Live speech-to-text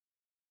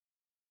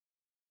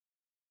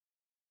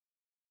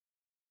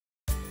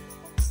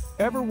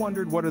Ever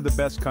wondered what are the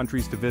best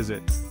countries to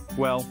visit?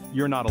 Well,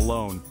 you're not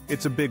alone.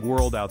 It's a big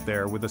world out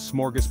there with a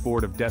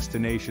smorgasbord of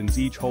destinations,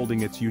 each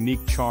holding its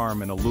unique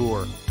charm and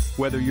allure.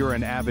 Whether you're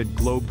an avid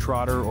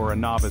globetrotter or a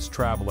novice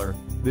traveler,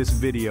 this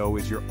video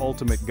is your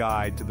ultimate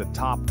guide to the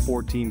top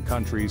 14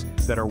 countries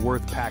that are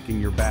worth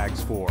packing your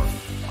bags for.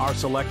 Our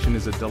selection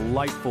is a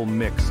delightful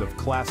mix of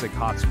classic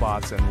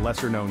hotspots and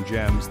lesser-known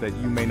gems that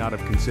you may not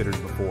have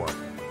considered before.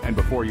 And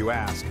before you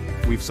ask,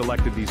 we've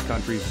selected these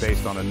countries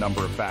based on a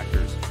number of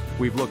factors.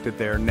 We've looked at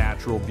their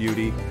natural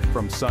beauty,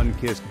 from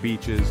sun-kissed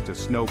beaches to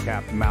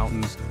snow-capped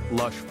mountains,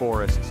 lush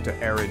forests to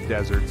arid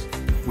deserts.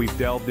 We've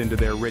delved into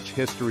their rich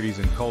histories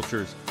and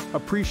cultures,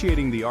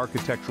 appreciating the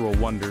architectural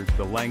wonders,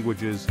 the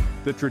languages,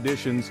 the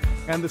traditions,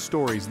 and the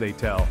stories they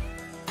tell.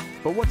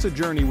 But what's a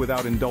journey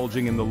without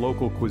indulging in the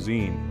local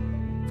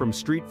cuisine? From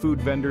street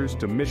food vendors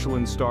to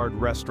Michelin-starred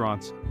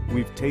restaurants,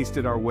 we've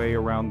tasted our way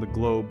around the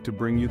globe to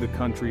bring you the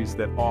countries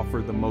that offer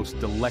the most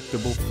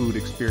delectable food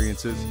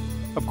experiences.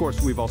 Of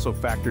course, we've also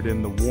factored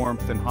in the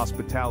warmth and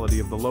hospitality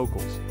of the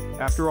locals.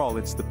 After all,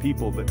 it's the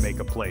people that make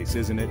a place,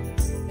 isn't it?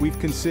 We've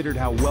considered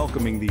how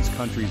welcoming these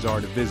countries are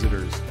to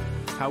visitors,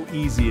 how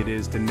easy it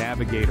is to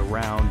navigate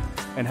around,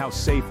 and how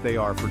safe they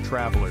are for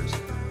travelers.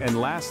 And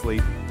lastly,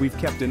 we've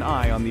kept an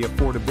eye on the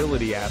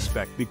affordability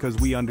aspect because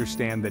we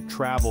understand that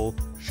travel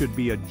should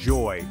be a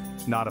joy,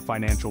 not a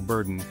financial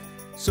burden.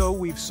 So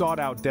we've sought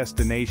out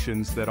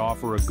destinations that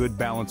offer a good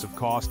balance of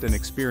cost and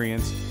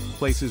experience,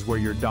 places where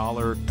your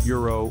dollar,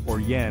 euro, or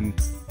yen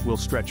will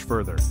stretch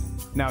further.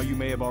 Now, you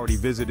may have already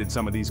visited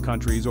some of these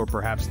countries, or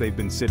perhaps they've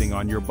been sitting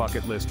on your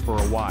bucket list for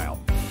a while.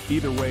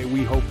 Either way,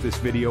 we hope this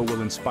video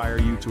will inspire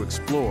you to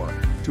explore,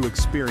 to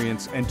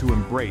experience, and to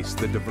embrace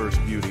the diverse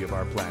beauty of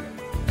our planet.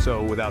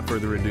 So, without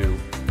further ado,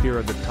 here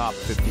are the top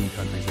 15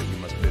 countries that you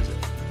must visit.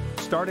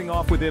 Starting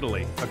off with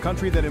Italy, a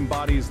country that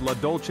embodies la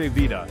dolce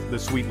vita, the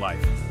sweet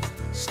life.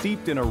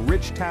 Steeped in a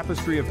rich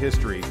tapestry of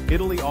history,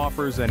 Italy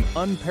offers an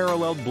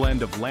unparalleled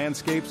blend of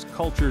landscapes,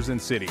 cultures,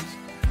 and cities.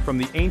 From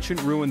the ancient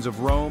ruins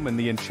of Rome and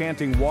the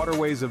enchanting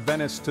waterways of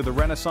Venice to the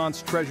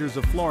Renaissance treasures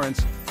of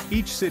Florence,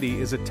 each city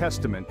is a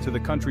testament to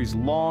the country's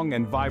long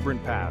and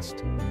vibrant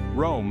past.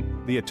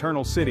 Rome, the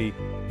eternal city,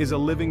 is a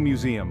living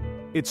museum.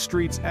 Its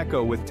streets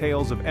echo with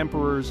tales of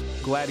emperors,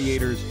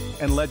 gladiators,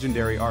 and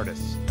legendary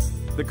artists.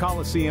 The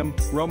Colosseum,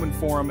 Roman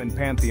Forum, and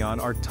Pantheon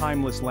are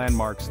timeless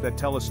landmarks that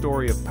tell a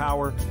story of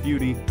power,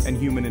 beauty, and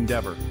human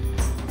endeavor.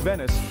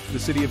 Venice, the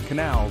city of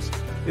canals,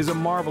 is a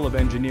marvel of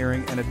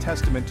engineering and a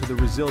testament to the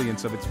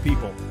resilience of its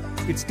people.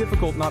 It's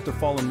difficult not to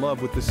fall in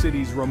love with the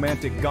city's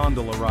romantic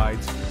gondola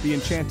rides, the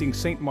enchanting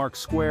St. Mark's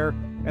Square,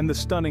 and the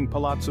stunning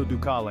Palazzo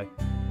Ducale.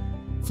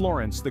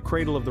 Florence, the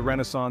cradle of the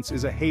Renaissance,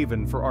 is a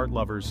haven for art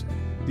lovers.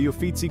 The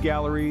Uffizi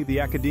Gallery, the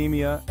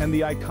Accademia, and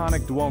the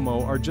iconic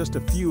Duomo are just a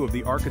few of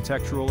the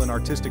architectural and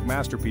artistic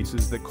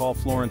masterpieces that call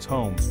Florence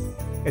home.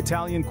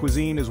 Italian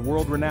cuisine is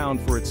world-renowned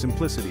for its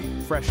simplicity,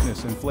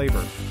 freshness, and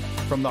flavor.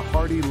 From the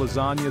hearty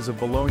lasagnas of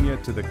Bologna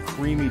to the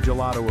creamy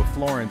gelato of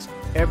Florence,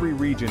 every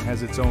region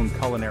has its own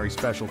culinary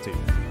specialty.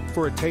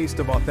 For a taste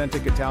of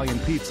authentic Italian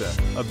pizza,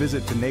 a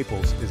visit to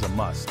Naples is a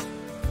must.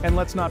 And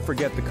let's not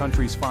forget the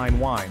country's fine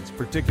wines,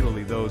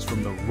 particularly those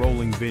from the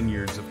rolling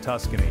vineyards of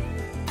Tuscany.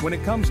 When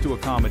it comes to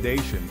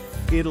accommodation,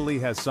 Italy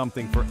has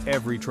something for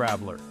every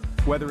traveler.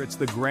 Whether it's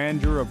the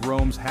grandeur of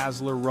Rome's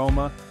Hasler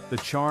Roma, the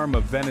charm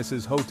of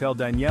Venice's Hotel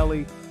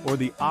Danieli, or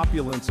the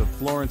opulence of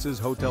Florence's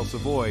Hotel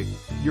Savoy,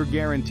 you're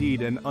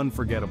guaranteed an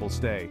unforgettable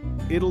stay.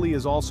 Italy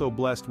is also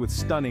blessed with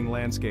stunning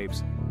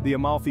landscapes. The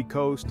Amalfi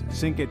Coast,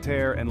 Cinque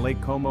Terre, and Lake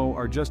Como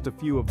are just a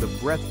few of the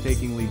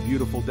breathtakingly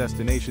beautiful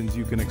destinations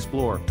you can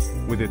explore.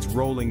 With its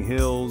rolling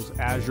hills,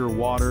 azure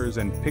waters,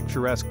 and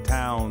picturesque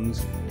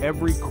towns,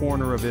 every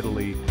corner of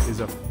Italy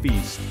is a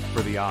feast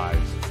for the eyes.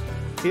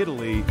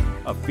 Italy,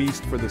 a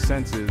feast for the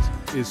senses,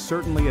 is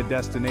certainly a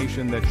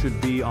destination that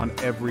should be on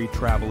every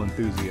travel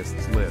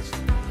enthusiast's list.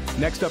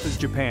 Next up is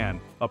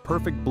Japan, a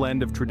perfect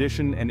blend of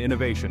tradition and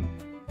innovation.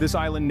 This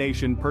island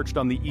nation, perched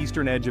on the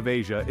eastern edge of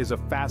Asia, is a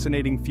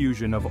fascinating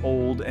fusion of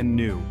old and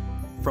new.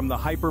 From the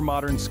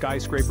hyper-modern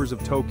skyscrapers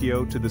of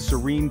Tokyo to the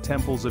serene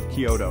temples of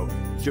Kyoto,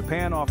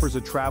 Japan offers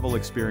a travel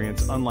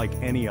experience unlike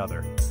any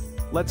other.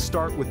 Let's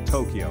start with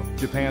Tokyo,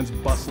 Japan's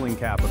bustling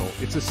capital.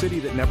 It's a city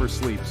that never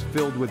sleeps,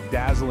 filled with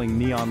dazzling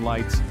neon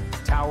lights,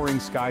 towering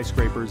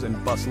skyscrapers,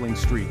 and bustling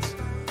streets.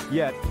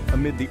 Yet,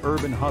 amid the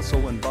urban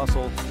hustle and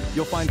bustle,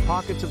 you'll find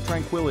pockets of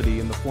tranquility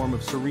in the form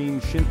of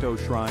serene Shinto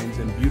shrines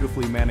and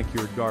beautifully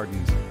manicured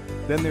gardens.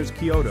 Then there's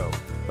Kyoto,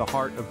 the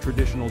heart of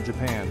traditional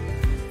Japan.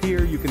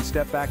 Here you can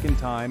step back in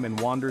time and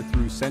wander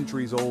through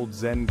centuries-old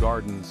Zen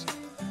gardens,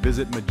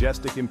 visit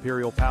majestic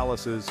imperial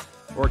palaces,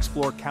 or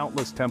explore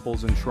countless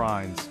temples and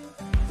shrines.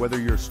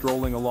 Whether you're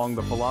strolling along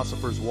the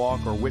Philosopher's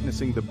Walk or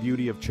witnessing the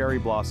beauty of cherry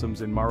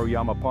blossoms in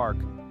Maruyama Park,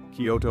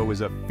 Kyoto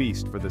is a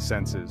feast for the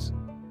senses.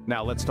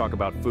 Now let's talk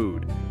about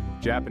food.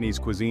 Japanese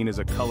cuisine is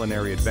a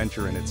culinary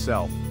adventure in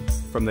itself.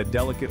 From the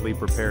delicately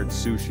prepared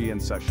sushi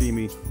and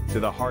sashimi to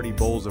the hearty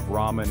bowls of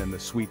ramen and the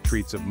sweet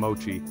treats of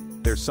mochi,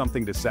 there's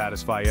something to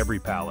satisfy every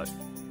palate.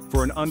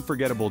 For an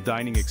unforgettable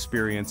dining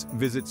experience,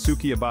 visit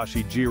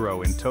Sukiyabashi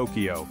Jiro in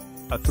Tokyo,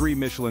 a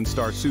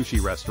 3-Michelin-star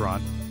sushi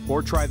restaurant,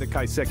 or try the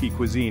kaiseki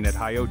cuisine at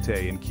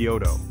Hayote in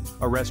Kyoto,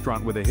 a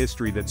restaurant with a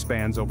history that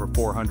spans over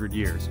 400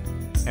 years.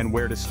 And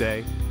where to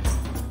stay?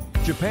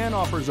 Japan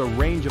offers a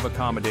range of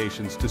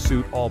accommodations to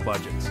suit all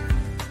budgets.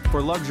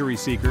 For luxury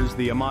seekers,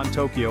 the Immerse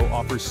Tokyo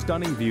offers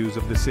stunning views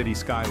of the city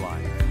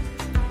skyline.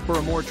 For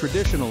a more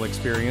traditional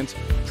experience,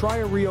 try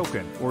a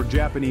ryokan or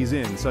Japanese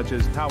inn such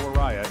as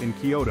Tawaraya in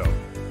Kyoto,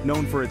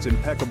 known for its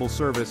impeccable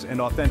service and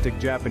authentic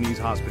Japanese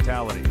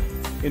hospitality.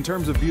 In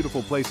terms of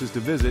beautiful places to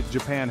visit,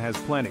 Japan has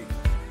plenty.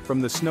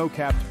 From the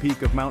snow-capped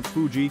peak of Mount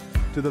Fuji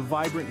to the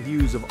vibrant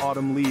hues of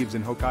autumn leaves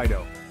in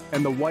Hokkaido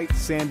and the white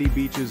sandy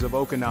beaches of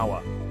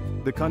Okinawa,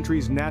 the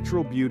country's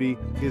natural beauty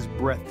is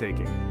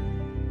breathtaking.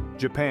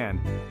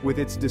 Japan, with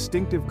its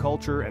distinctive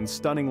culture and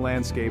stunning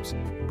landscapes,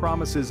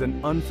 promises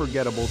an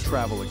unforgettable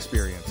travel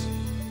experience.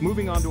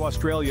 Moving on to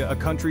Australia, a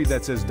country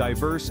that's as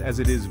diverse as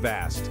it is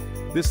vast.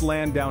 This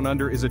land down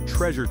under is a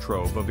treasure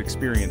trove of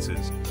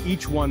experiences,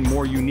 each one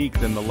more unique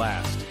than the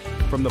last.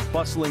 From the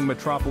bustling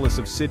metropolis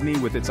of Sydney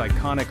with its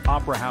iconic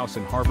Opera House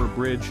and Harbour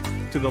Bridge,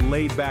 to the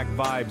laid-back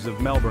vibes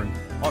of Melbourne,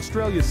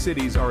 Australia's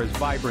cities are as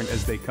vibrant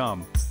as they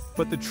come.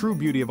 But the true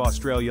beauty of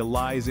Australia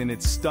lies in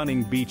its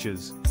stunning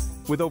beaches.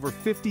 With over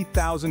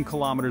 50,000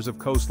 kilometers of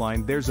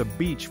coastline, there's a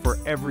beach for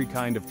every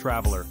kind of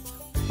traveler.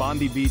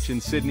 Bondi Beach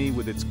in Sydney,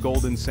 with its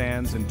golden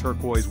sands and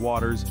turquoise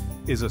waters,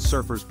 is a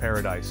surfer's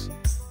paradise.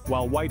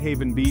 While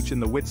Whitehaven Beach in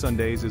the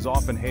Whitsundays is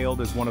often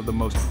hailed as one of the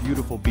most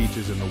beautiful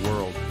beaches in the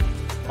world.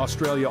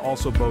 Australia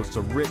also boasts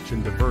a rich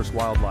and diverse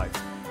wildlife.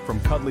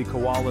 From cuddly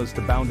koalas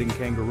to bounding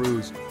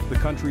kangaroos, the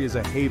country is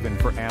a haven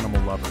for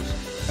animal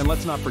lovers. And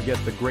let's not forget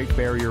the Great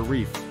Barrier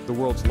Reef, the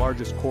world's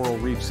largest coral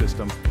reef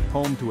system,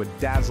 home to a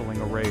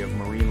dazzling array of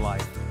marine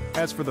life.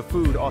 As for the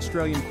food,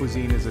 Australian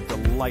cuisine is a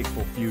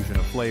delightful fusion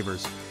of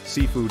flavors.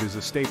 Seafood is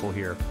a staple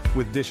here,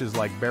 with dishes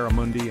like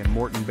barramundi and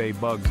Moreton Bay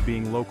bugs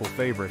being local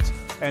favorites.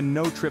 And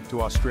no trip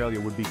to Australia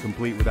would be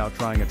complete without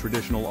trying a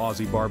traditional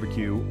Aussie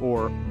barbecue,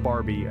 or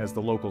Barbie as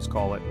the locals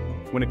call it.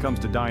 When it comes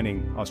to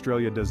dining,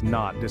 Australia does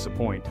not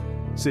disappoint.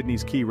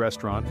 Sydney's Quay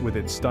restaurant, with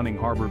its stunning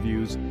harbour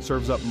views,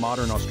 serves up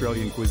modern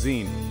Australian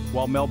cuisine,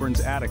 while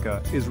Melbourne's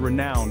Attica is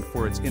renowned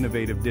for its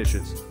innovative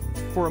dishes.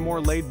 For a more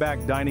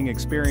laid-back dining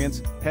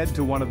experience, head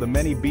to one of the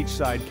many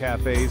beachside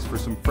cafes for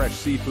some fresh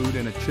seafood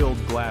and a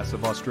chilled glass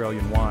of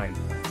Australian wine.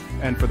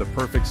 And for the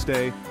perfect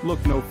stay,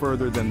 look no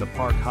further than the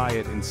Park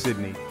Hyatt in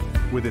Sydney,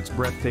 with its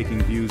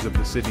breathtaking views of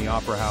the Sydney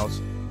Opera House,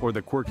 or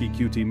the quirky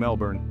QT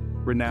Melbourne,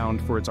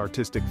 renowned for its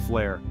artistic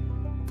flair.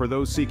 For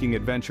those seeking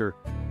adventure,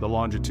 the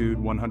longitude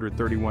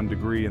 131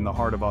 degree in the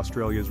heart of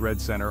Australia's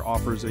Red Centre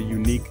offers a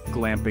unique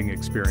glamping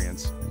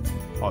experience.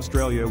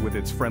 Australia, with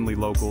its friendly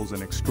locals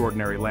and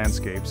extraordinary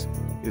landscapes,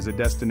 is a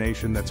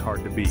destination that's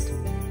hard to beat.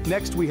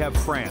 Next we have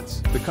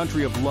France, the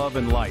country of love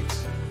and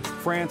lights.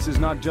 France is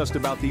not just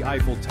about the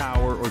Eiffel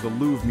Tower or the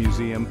Louvre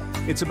Museum,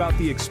 it's about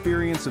the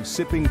experience of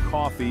sipping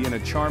coffee in a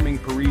charming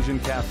Parisian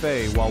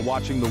cafe while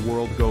watching the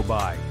world go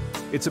by.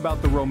 It's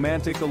about the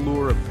romantic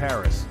allure of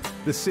Paris,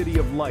 the city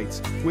of lights,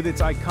 with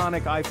its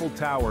iconic Eiffel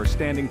Tower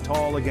standing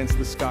tall against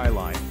the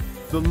skyline,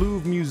 the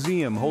Louvre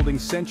Museum holding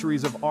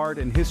centuries of art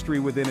and history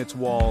within its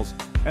walls,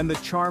 and the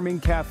charming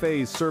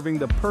cafes serving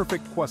the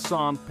perfect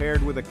croissant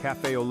paired with a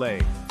café au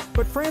lait.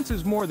 But France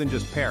is more than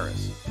just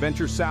Paris.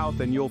 Venture south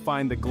and you'll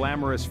find the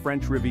glamorous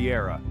French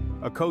Riviera,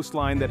 a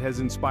coastline that has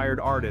inspired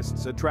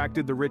artists,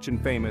 attracted the rich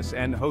and famous,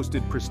 and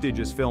hosted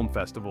prestigious film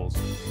festivals.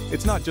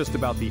 It's not just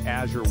about the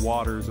azure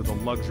waters or the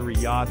luxury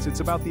yachts, it's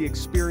about the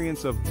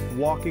experience of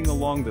walking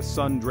along the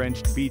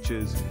sun-drenched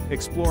beaches,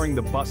 exploring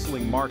the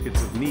bustling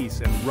markets of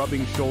Nice, and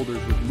rubbing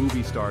shoulders with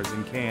movie stars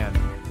in Cannes.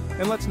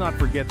 And let's not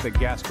forget the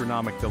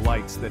gastronomic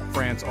delights that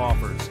France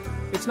offers.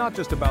 It's not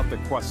just about the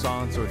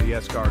croissants or the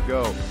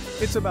escargot.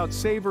 It's about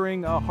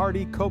savoring a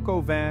hearty coq au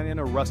vin in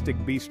a rustic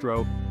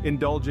bistro,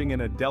 indulging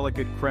in a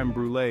delicate crème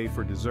brûlée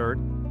for dessert,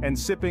 and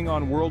sipping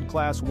on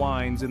world-class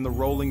wines in the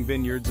rolling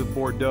vineyards of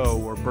Bordeaux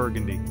or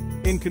Burgundy.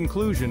 In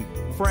conclusion,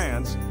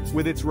 France,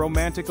 with its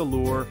romantic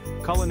allure,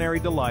 culinary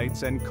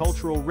delights, and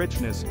cultural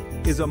richness,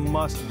 is a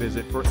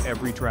must-visit for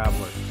every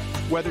traveler.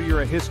 Whether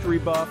you're a history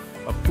buff,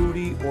 a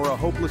foodie, or a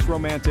hopeless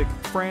romantic,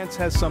 France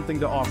has something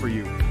to offer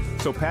you.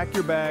 So pack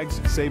your bags,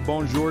 say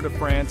bonjour to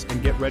France,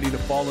 and get ready to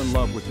fall in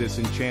love with this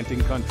enchanting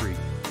country.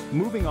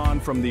 Moving on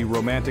from the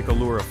romantic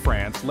allure of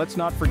France, let's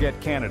not forget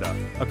Canada,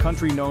 a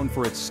country known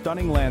for its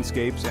stunning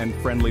landscapes and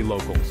friendly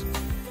locals.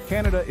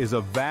 Canada is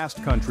a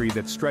vast country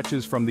that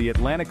stretches from the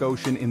Atlantic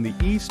Ocean in the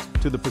east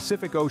to the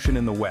Pacific Ocean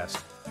in the west,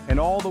 and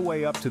all the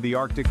way up to the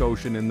Arctic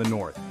Ocean in the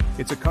north.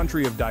 It's a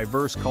country of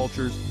diverse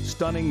cultures,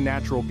 stunning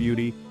natural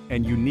beauty,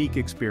 and unique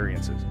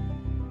experiences.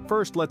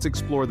 First, let's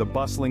explore the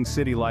bustling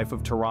city life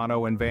of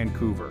Toronto and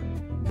Vancouver.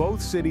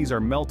 Both cities are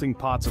melting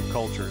pots of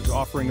cultures,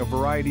 offering a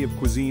variety of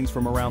cuisines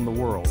from around the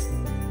world.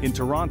 In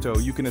Toronto,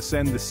 you can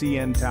ascend the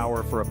CN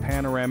Tower for a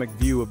panoramic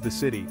view of the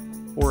city,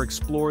 or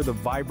explore the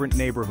vibrant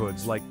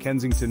neighborhoods like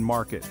Kensington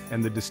Market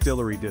and the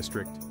Distillery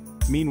District.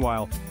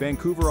 Meanwhile,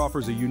 Vancouver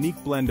offers a unique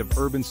blend of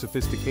urban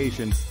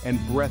sophistication and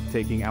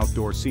breathtaking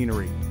outdoor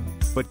scenery.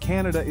 But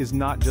Canada is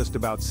not just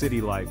about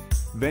city life.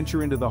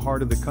 Venture into the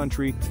heart of the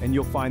country and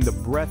you'll find the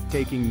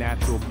breathtaking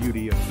natural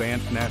beauty of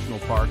Banff National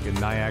Park and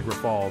Niagara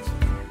Falls.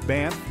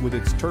 Banff, with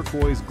its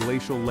turquoise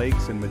glacial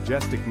lakes and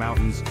majestic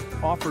mountains,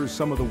 offers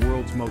some of the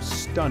world's most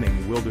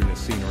stunning wilderness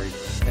scenery,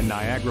 and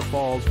Niagara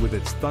Falls, with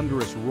its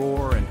thunderous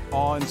roar and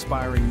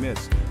awe-inspiring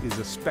mist, is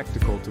a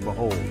spectacle to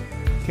behold.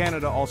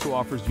 Canada also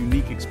offers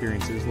unique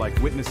experiences like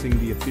witnessing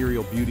the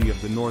ethereal beauty of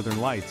the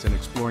Northern Lights and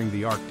exploring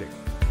the Arctic.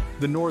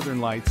 The Northern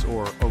Lights,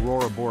 or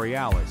Aurora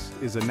Borealis,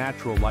 is a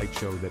natural light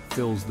show that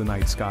fills the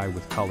night sky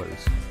with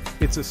colors.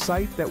 It's a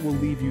sight that will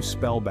leave you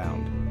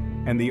spellbound.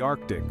 And the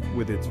Arctic,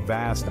 with its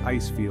vast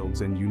ice fields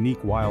and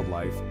unique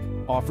wildlife,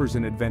 offers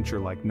an adventure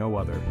like no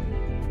other.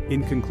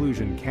 In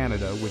conclusion,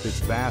 Canada, with its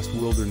vast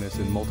wilderness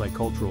and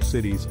multicultural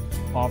cities,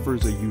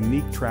 offers a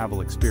unique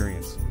travel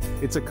experience.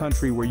 It's a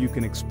country where you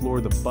can explore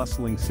the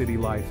bustling city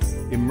life,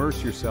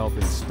 immerse yourself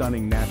in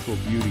stunning natural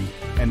beauty,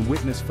 and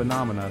witness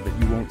phenomena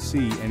that you won't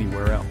see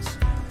anywhere else.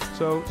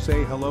 So,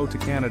 say hello to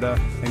Canada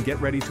and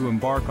get ready to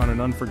embark on an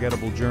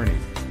unforgettable journey.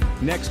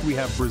 Next, we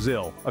have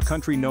Brazil, a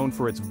country known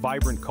for its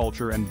vibrant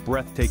culture and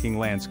breathtaking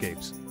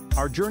landscapes.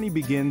 Our journey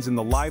begins in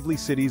the lively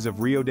cities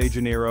of Rio de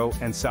Janeiro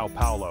and São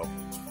Paulo.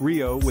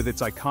 Rio, with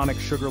its iconic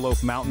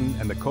Sugarloaf Mountain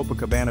and the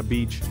Copacabana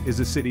Beach, is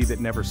a city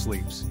that never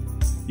sleeps.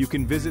 You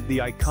can visit the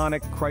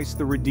iconic Christ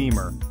the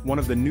Redeemer, one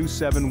of the new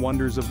 7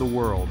 wonders of the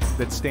world,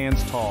 that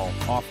stands tall,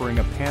 offering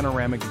a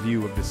panoramic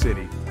view of the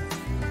city.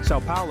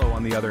 São Paulo,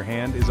 on the other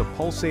hand, is a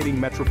pulsating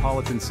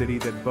metropolitan city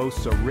that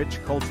boasts a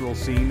rich cultural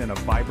scene and a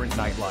vibrant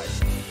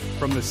nightlife.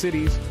 From the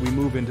cities, we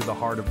move into the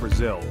heart of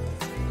Brazil,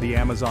 the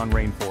Amazon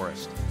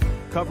rainforest.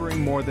 Covering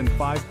more than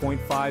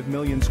 5.5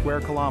 million square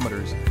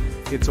kilometers,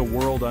 it's a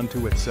world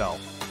unto itself.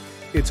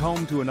 It's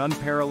home to an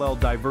unparalleled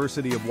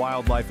diversity of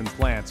wildlife and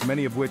plants,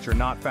 many of which are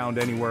not found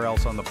anywhere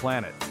else on the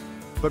planet.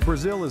 But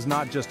Brazil is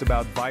not just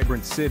about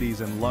vibrant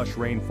cities and lush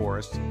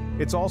rainforests,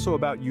 it's also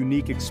about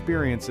unique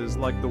experiences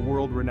like the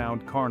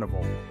world-renowned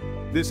Carnival.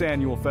 This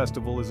annual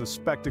festival is a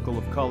spectacle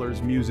of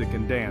colors, music,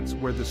 and dance,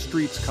 where the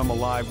streets come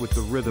alive with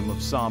the rhythm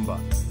of samba.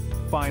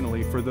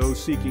 Finally, for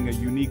those seeking a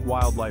unique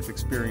wildlife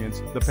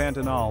experience, the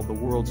Pantanal, the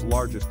world's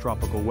largest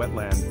tropical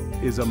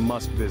wetland, is a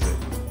must-visit.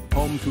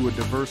 Home to a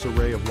diverse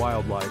array of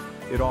wildlife,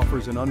 it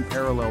offers an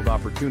unparalleled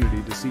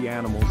opportunity to see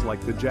animals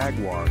like the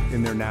jaguar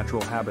in their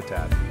natural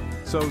habitat.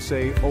 So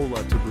say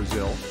hola to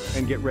Brazil,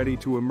 and get ready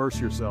to immerse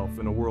yourself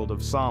in a world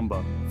of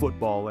samba,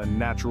 football, and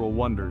natural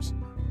wonders.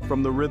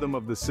 From the rhythm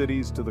of the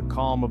cities to the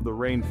calm of the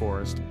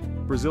rainforest,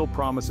 Brazil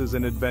promises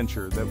an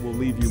adventure that will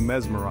leave you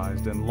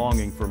mesmerized and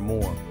longing for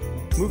more.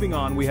 Moving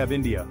on, we have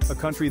India, a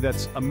country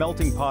that's a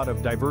melting pot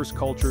of diverse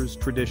cultures,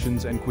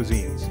 traditions, and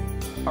cuisines.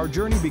 Our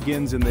journey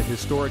begins in the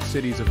historic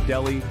cities of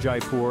Delhi,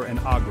 Jaipur, and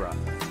Agra.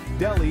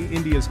 Delhi,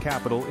 India's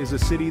capital, is a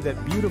city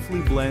that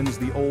beautifully blends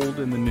the old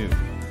and the new.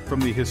 From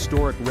the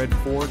historic Red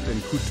Fort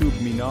and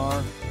Qutub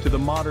Minar to the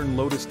modern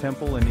Lotus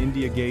Temple and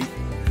India Gate,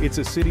 it's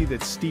a city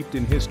that's steeped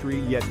in history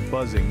yet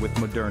buzzing with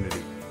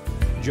modernity.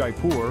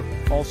 Jaipur,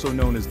 also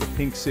known as the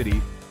Pink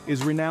City,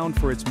 is renowned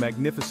for its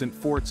magnificent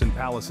forts and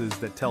palaces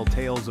that tell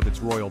tales of its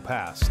royal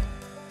past.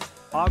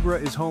 Agra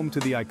is home to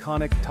the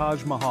iconic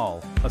Taj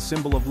Mahal, a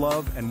symbol of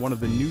love and one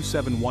of the new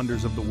 7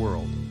 wonders of the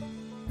world.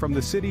 From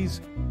the cities,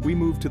 we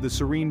move to the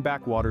serene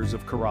backwaters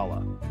of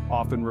Kerala,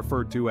 often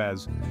referred to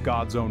as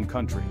God's own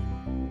country.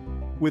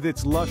 With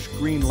its lush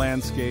green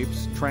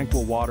landscapes,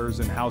 tranquil waters,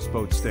 and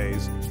houseboat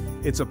stays,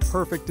 it's a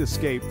perfect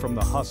escape from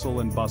the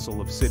hustle and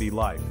bustle of city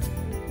life.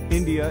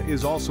 India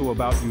is also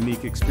about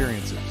unique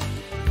experiences.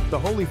 The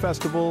Holi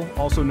Festival,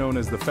 also known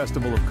as the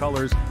Festival of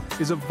Colors,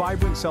 is a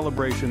vibrant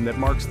celebration that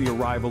marks the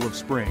arrival of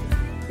spring.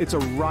 It's a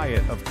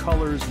riot of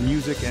colors,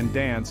 music, and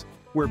dance,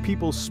 where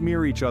people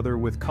smear each other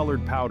with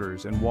colored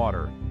powders and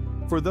water.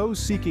 For those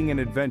seeking an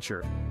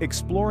adventure,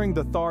 exploring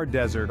the Thar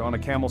Desert on a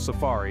camel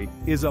safari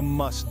is a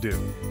must-do.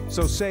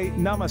 So say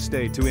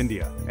namaste to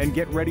India, and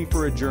get ready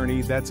for a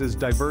journey that's as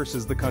diverse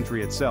as the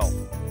country itself.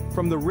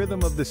 From the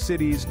rhythm of the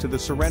cities to the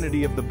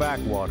serenity of the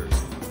backwaters,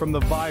 from the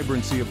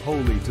vibrancy of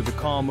Holi to the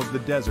calm of the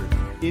desert,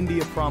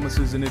 India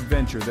promises an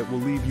adventure that will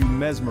leave you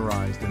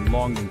mesmerized and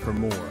longing for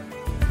more.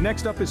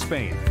 Next up is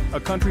Spain, a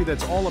country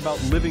that's all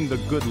about living the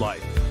good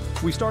life.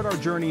 We start our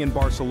journey in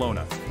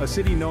Barcelona, a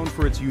city known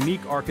for its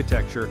unique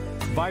architecture,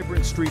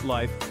 vibrant street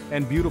life,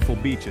 and beautiful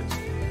beaches.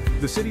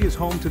 The city is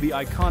home to the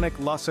iconic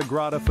La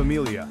Sagrada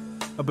Familia,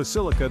 a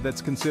basilica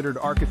that's considered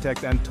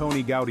architect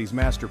Antoni Gaudi's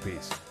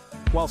masterpiece.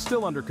 While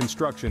still under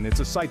construction,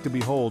 it's a sight to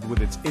behold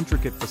with its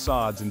intricate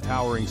facades and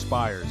towering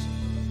spires.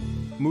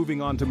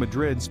 Moving on to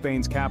Madrid,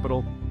 Spain's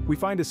capital, we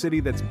find a city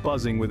that's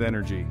buzzing with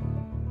energy.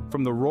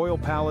 From the Royal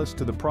Palace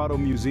to the Prado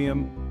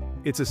Museum,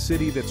 it's a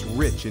city that's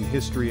rich in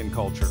history and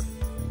culture.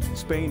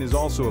 Spain is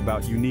also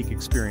about unique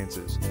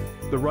experiences.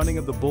 The running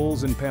of the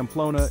bulls in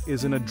Pamplona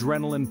is an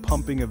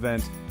adrenaline-pumping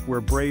event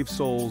where brave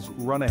souls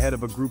run ahead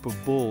of a group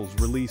of bulls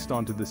released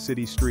onto the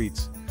city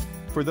streets.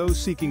 For those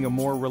seeking a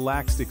more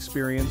relaxed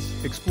experience,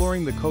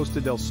 exploring the Costa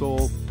del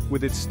Sol,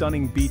 with its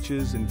stunning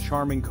beaches and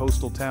charming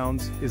coastal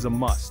towns, is a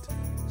must.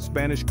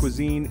 Spanish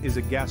cuisine is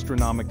a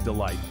gastronomic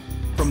delight.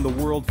 From the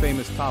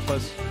world-famous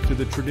tapas to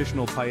the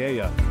traditional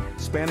paella,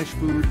 Spanish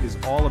food is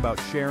all about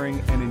sharing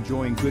and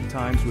enjoying good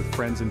times with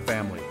friends and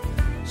family.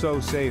 So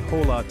say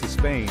hola to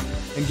Spain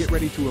and get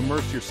ready to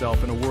immerse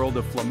yourself in a world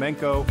of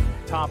flamenco,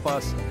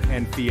 tapas,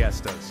 and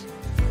fiestas.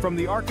 From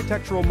the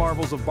architectural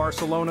marvels of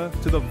Barcelona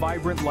to the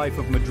vibrant life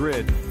of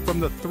Madrid, from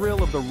the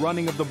thrill of the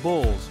running of the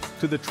bulls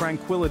to the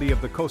tranquility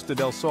of the Costa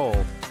del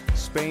Sol,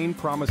 Spain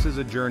promises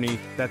a journey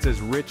that's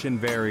as rich and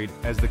varied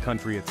as the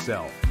country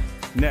itself.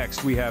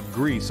 Next, we have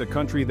Greece, a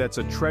country that's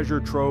a treasure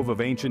trove of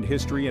ancient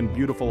history and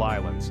beautiful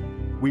islands.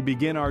 We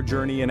begin our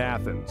journey in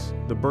Athens,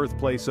 the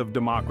birthplace of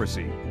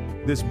democracy.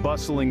 This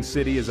bustling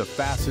city is a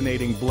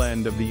fascinating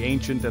blend of the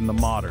ancient and the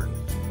modern.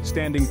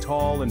 Standing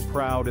tall and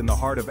proud in the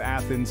heart of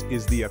Athens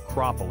is the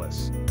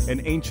Acropolis, an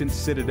ancient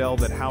citadel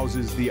that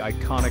houses the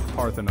iconic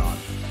Parthenon.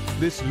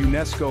 This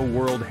UNESCO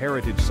World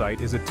Heritage Site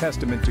is a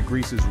testament to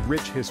Greece's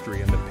rich history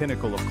and the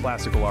pinnacle of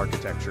classical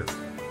architecture.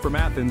 From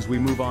Athens, we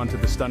move on to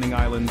the stunning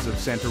islands of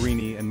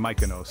Santorini and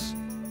Mykonos.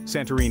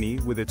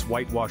 Santorini, with its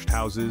whitewashed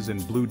houses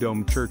and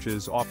blue-domed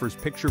churches, offers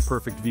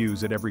picture-perfect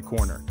views at every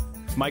corner.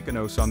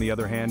 Mykonos, on the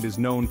other hand, is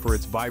known for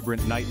its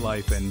vibrant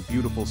nightlife and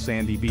beautiful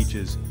sandy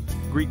beaches.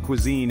 Greek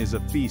cuisine is a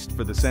feast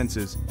for the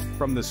senses.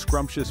 From the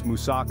scrumptious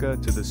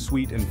moussaka to the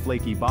sweet and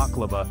flaky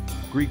baklava,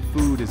 Greek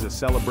food is a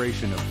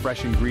celebration of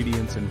fresh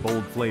ingredients and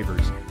bold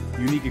flavors.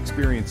 Unique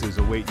experiences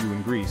await you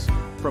in Greece,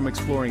 from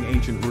exploring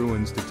ancient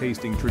ruins to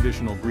tasting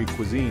traditional Greek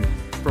cuisine,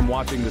 from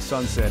watching the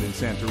sunset in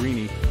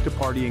Santorini to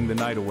partying the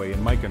night away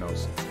in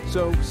Mykonos.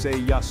 So, say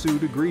yassou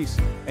to Greece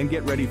and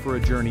get ready for a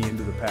journey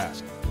into the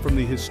past. From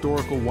the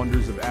historical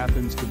wonders of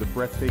Athens to the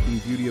breathtaking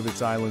beauty of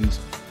its islands,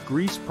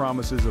 Greece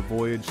promises a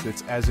voyage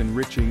that's as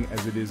enriching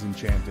as it is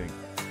enchanting.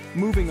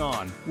 Moving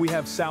on, we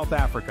have South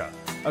Africa,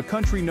 a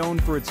country known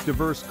for its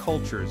diverse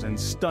cultures and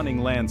stunning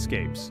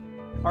landscapes.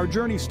 Our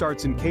journey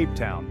starts in Cape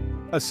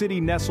Town, a city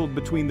nestled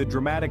between the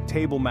dramatic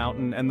Table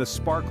Mountain and the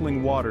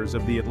sparkling waters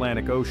of the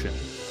Atlantic Ocean.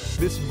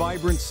 This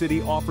vibrant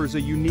city offers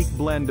a unique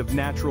blend of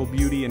natural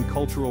beauty and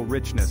cultural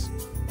richness.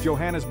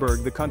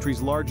 Johannesburg, the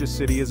country's largest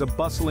city, is a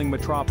bustling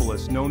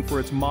metropolis known for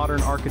its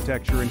modern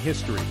architecture and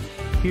history.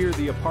 Here,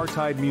 the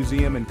Apartheid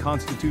Museum and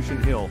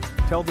Constitution Hill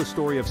tell the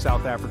story of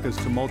South Africa's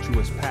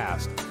tumultuous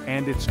past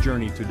and its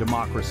journey to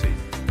democracy.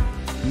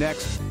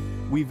 Next,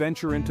 we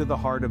venture into the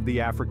heart of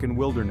the African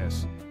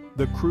wilderness,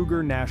 the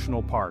Kruger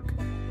National Park.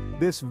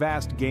 This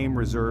vast game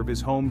reserve is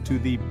home to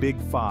the Big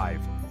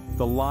Five: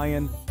 the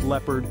lion,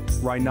 leopard,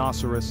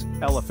 rhinoceros,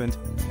 elephant,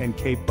 and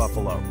Cape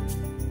buffalo.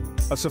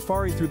 A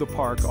safari through the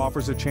park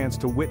offers a chance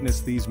to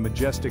witness these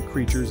majestic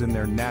creatures in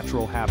their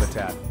natural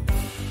habitat.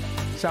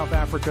 South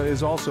Africa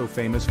is also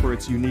famous for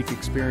its unique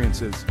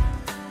experiences.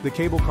 The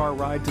cable car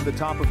ride to the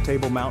top of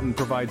Table Mountain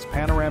provides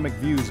panoramic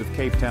views of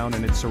Cape Town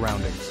and its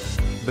surroundings.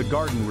 The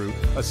Garden Route,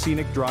 a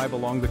scenic drive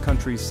along the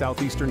country's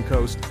southeastern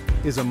coast,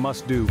 is a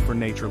must-do for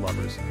nature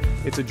lovers.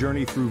 It's a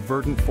journey through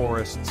verdant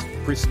forests,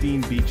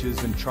 pristine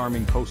beaches, and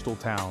charming coastal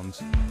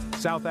towns.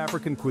 South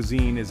African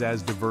cuisine is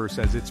as diverse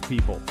as its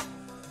people.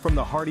 From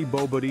the hearty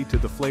bobotie to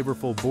the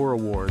flavorful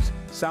boerewors,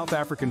 South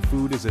African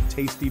food is a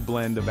tasty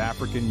blend of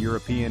African,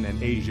 European,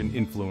 and Asian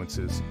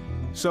influences.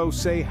 So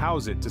say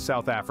how's it to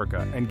South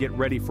Africa and get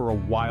ready for a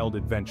wild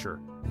adventure.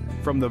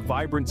 From the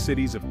vibrant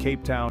cities of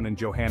Cape Town and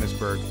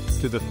Johannesburg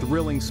to the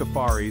thrilling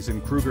safaris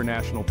in Kruger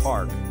National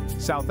Park,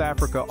 South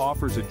Africa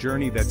offers a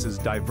journey that's as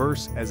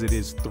diverse as it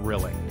is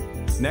thrilling.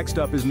 Next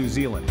up is New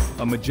Zealand,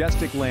 a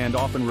majestic land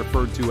often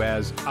referred to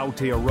as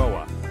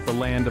Aotearoa, the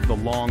land of the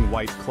long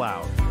white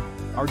cloud.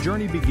 Our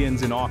journey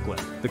begins in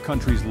Auckland, the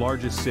country's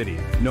largest city,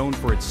 known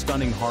for its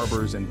stunning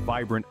harbors and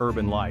vibrant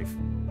urban life.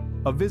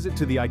 A visit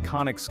to the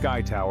iconic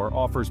Sky Tower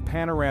offers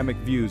panoramic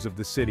views of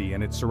the city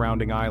and its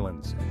surrounding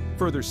islands.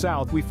 Further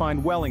south, we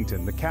find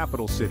Wellington, the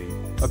capital city,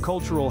 a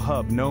cultural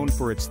hub known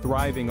for its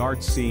thriving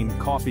arts scene,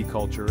 coffee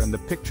culture, and the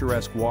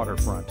picturesque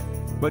waterfront.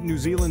 But New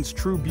Zealand's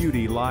true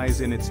beauty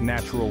lies in its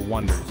natural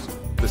wonders.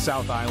 The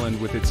South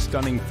Island, with its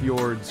stunning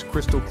fjords,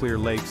 crystal-clear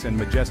lakes, and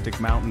majestic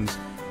mountains,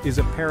 is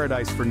a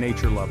paradise for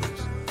nature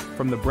lovers.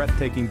 From the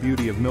breathtaking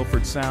beauty of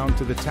Milford Sound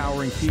to the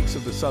towering peaks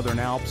of the Southern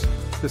Alps,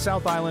 the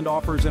South Island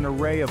offers an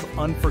array of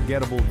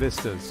unforgettable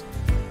vistas.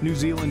 New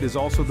Zealand is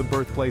also the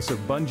birthplace of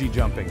bungee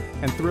jumping,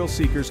 and thrill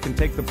seekers can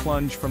take the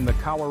plunge from the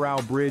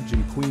Kawarau Bridge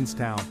in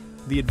Queenstown,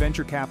 the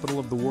adventure capital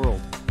of the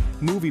world.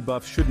 Movie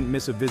buffs shouldn't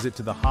miss a visit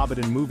to the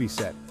Hobbiton movie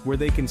set, where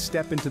they can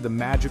step into the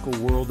magical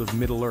world of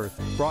Middle-earth,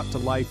 brought to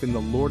life in the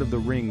Lord of the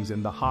Rings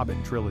and the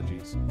Hobbit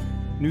trilogies.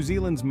 New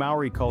Zealand's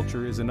Maori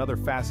culture is another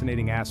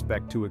fascinating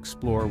aspect to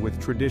explore, with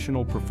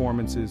traditional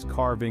performances,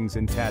 carvings,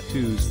 and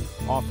tattoos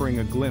offering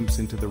a glimpse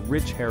into the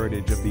rich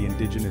heritage of the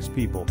indigenous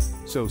people.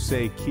 So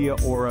say kia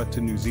ora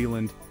to New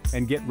Zealand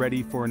and get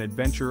ready for an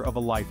adventure of a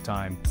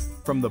lifetime.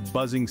 From the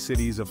buzzing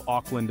cities of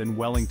Auckland and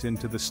Wellington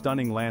to the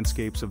stunning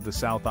landscapes of the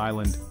South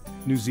Island,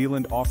 New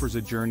Zealand offers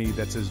a journey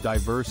that's as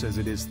diverse as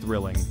it is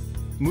thrilling.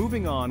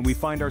 Moving on, we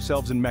find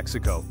ourselves in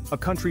Mexico, a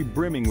country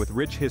brimming with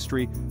rich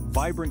history,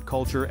 vibrant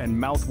culture, and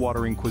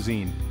mouth-watering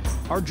cuisine.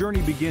 Our journey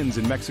begins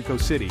in Mexico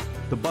City,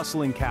 the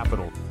bustling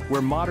capital,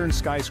 where modern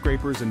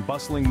skyscrapers and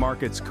bustling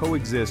markets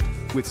coexist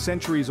with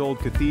centuries-old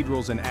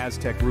cathedrals and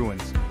Aztec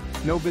ruins.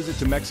 No visit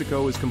to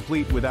Mexico is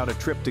complete without a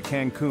trip to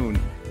Cancun,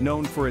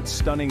 known for its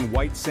stunning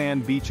white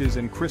sand beaches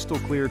and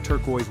crystal-clear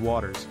turquoise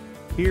waters.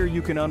 Here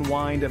you can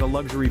unwind at a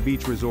luxury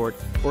beach resort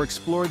or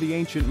explore the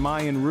ancient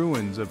Mayan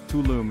ruins of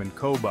Tulum and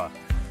Coba.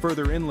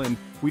 Further inland,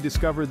 we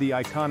discover the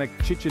iconic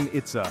Chichen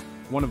Itza,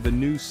 one of the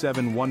new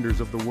 7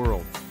 wonders of the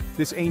world.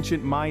 This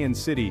ancient Mayan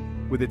city,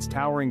 with its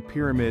towering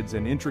pyramids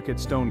and intricate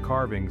stone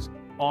carvings,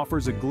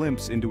 offers a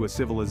glimpse into a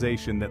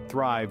civilization that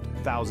thrived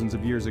thousands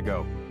of years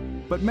ago.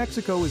 But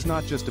Mexico is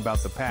not just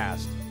about the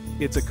past.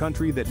 It's a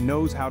country that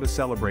knows how to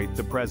celebrate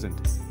the present.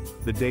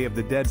 The Day of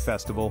the Dead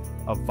Festival,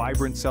 a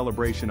vibrant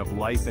celebration of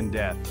life and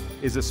death,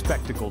 is a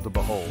spectacle to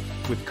behold,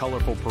 with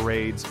colorful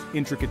parades,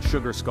 intricate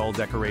sugar skull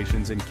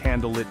decorations, and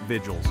candlelit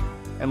vigils.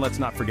 And let's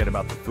not forget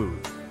about the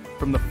food.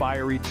 From the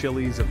fiery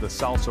chilies of the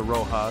salsa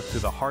roja to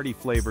the hearty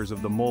flavors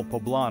of the mole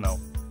poblano,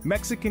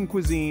 Mexican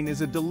cuisine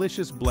is a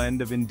delicious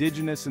blend of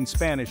indigenous and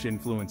Spanish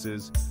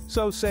influences.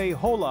 So say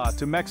hola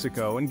to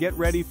Mexico and get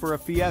ready for a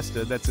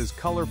fiesta that's as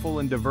colorful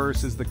and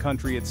diverse as the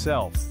country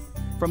itself.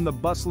 From the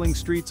bustling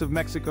streets of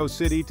Mexico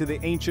City to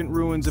the ancient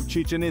ruins of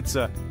Chichen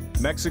Itza,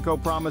 Mexico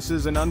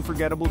promises an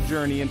unforgettable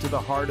journey into the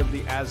heart of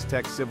the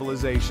Aztec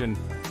civilization.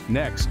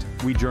 Next,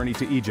 we journey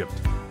to Egypt,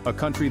 a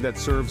country that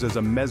serves as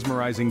a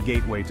mesmerizing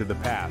gateway to the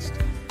past.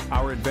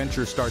 Our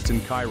adventure starts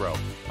in Cairo,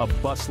 a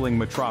bustling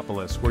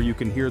metropolis where you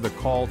can hear the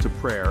call to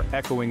prayer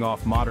echoing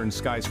off modern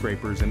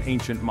skyscrapers and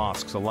ancient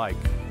mosques alike.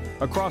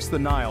 Across the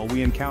Nile,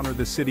 we encounter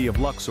the city of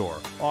Luxor,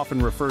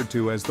 often referred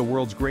to as the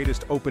world's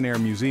greatest open-air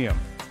museum.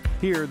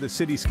 Here, the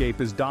cityscape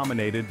is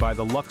dominated by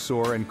the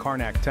Luxor and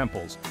Karnak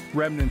temples,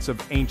 remnants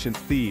of ancient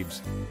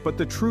Thebes. But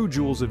the true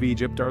jewels of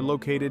Egypt are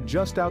located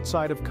just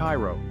outside of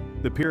Cairo.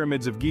 The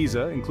pyramids of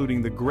Giza,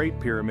 including the Great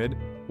Pyramid,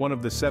 one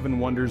of the 7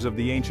 wonders of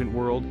the ancient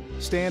world,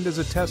 stand as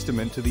a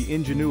testament to the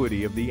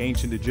ingenuity of the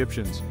ancient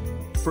Egyptians.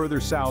 Further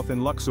south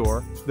in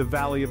Luxor, the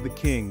Valley of the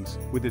Kings,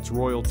 with its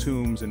royal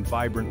tombs and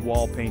vibrant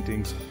wall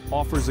paintings,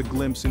 offers a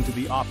glimpse into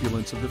the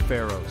opulence of the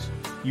pharaohs.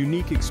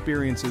 Unique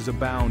experiences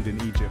abound in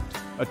Egypt.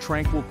 A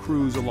tranquil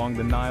cruise along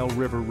the Nile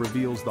River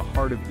reveals the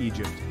heart of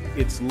Egypt,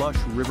 its lush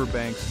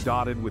riverbanks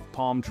dotted with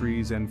palm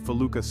trees and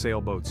felucca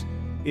sailboats.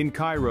 In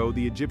Cairo,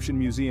 the Egyptian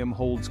Museum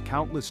holds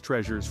countless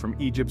treasures from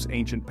Egypt's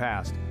ancient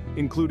past,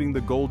 including the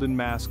golden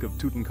mask of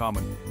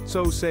Tutankhamun.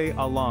 So say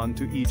Ahlan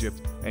to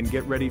Egypt, and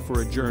get ready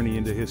for a journey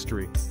into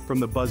history. From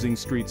the buzzing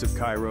streets of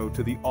Cairo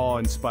to the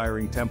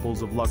awe-inspiring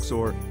temples of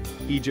Luxor,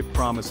 Egypt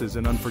promises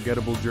an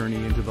unforgettable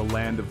journey into the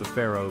land of the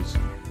pharaohs.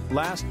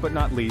 Last but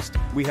not least,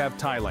 we have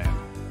Thailand,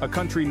 a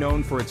country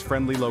known for its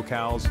friendly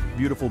locales,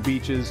 beautiful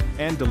beaches,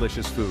 and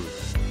delicious food.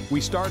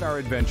 We start our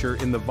adventure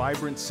in the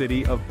vibrant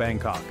city of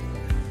Bangkok.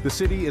 The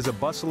city is a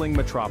bustling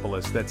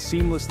metropolis that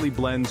seamlessly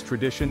blends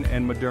tradition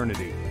and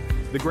modernity.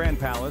 The Grand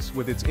Palace,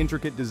 with its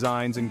intricate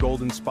designs and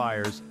golden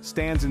spires,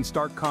 stands in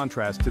stark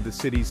contrast to the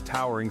city's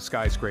towering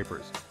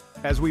skyscrapers.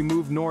 As we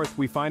move north,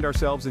 we find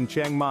ourselves in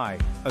Chiang Mai,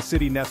 a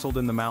city nestled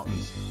in the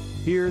mountains.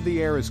 Here,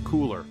 the air is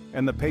cooler,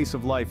 and the pace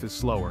of life is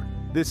slower.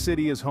 This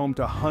city is home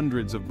to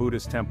hundreds of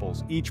Buddhist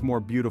temples, each more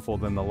beautiful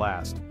than the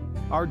last.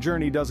 Our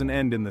journey doesn't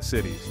end in the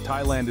cities.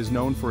 Thailand is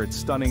known for its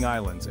stunning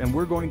islands, and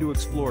we're going to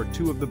explore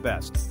 2 of the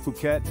best,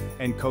 Phuket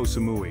and Koh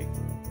Samui.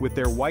 With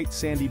their white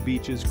sandy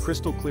beaches,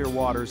 crystal clear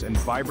waters, and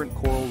vibrant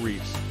coral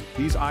reefs,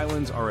 these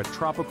islands are a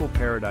tropical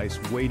paradise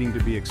waiting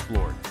to be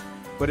explored.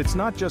 But it's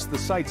not just the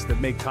sights that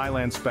make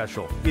Thailand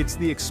special, it's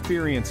the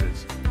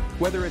experiences.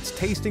 Whether it's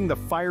tasting the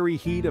fiery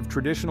heat of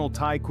traditional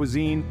Thai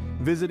cuisine,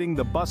 visiting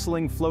the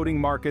bustling floating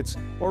markets,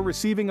 or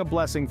receiving a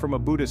blessing from a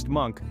Buddhist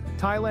monk,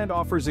 Thailand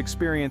offers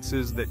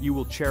experiences that you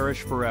will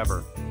cherish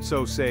forever.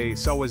 So say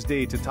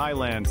Sawasdee to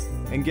Thailand,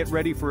 and get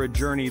ready for a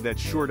journey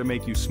that's sure to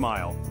make you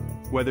smile.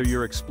 Whether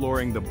you're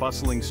exploring the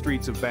bustling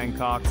streets of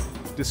Bangkok,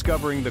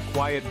 discovering the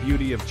quiet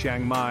beauty of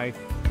Chiang Mai,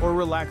 or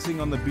relaxing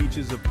on the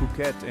beaches of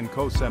Phuket and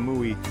Koh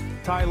Samui,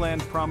 Thailand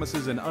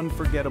promises an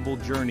unforgettable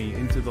journey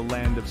into the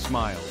land of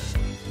smiles.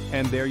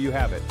 And there you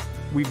have it.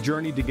 We've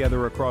journeyed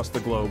together across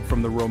the globe,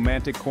 from the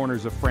romantic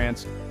corners of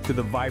France to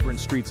the vibrant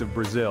streets of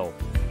Brazil,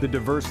 the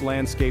diverse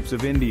landscapes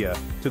of India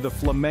to the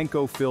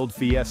flamenco-filled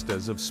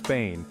fiestas of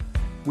Spain.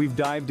 We've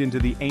dived into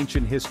the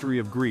ancient history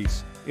of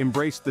Greece,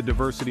 embraced the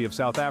diversity of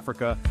South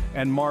Africa,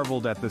 and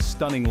marveled at the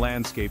stunning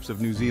landscapes of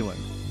New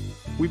Zealand.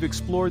 We've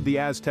explored the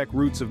Aztec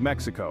roots of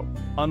Mexico,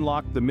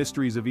 unlocked the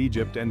mysteries of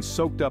Egypt, and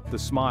soaked up the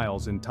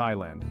smiles in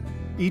Thailand.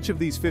 Each of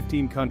these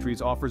 15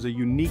 countries offers a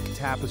unique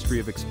tapestry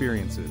of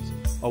experiences,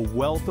 a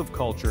wealth of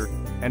culture,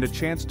 and a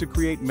chance to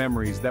create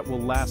memories that will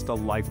last a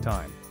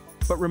lifetime.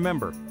 But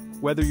remember,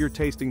 whether you're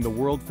tasting the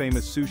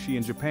world-famous sushi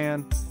in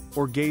Japan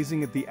or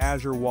gazing at the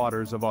azure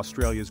waters of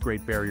Australia's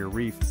Great Barrier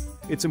Reef,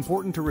 it's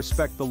important to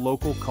respect the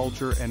local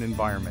culture and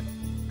environment.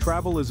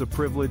 Travel is a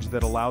privilege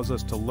that allows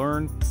us to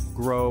learn,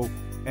 grow,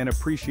 and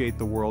appreciate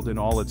the world in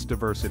all its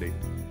diversity.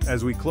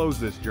 As we close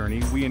this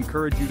journey, we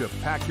encourage you to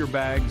pack your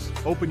bags,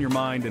 open your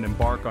mind, and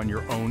embark on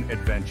your own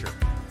adventure.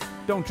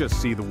 Don't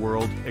just see the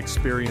world,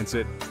 experience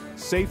it.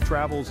 Safe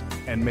travels,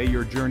 and may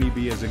your journey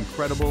be as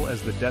incredible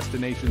as the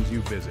destinations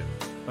you visit.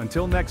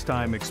 Until next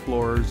time,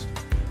 explorers,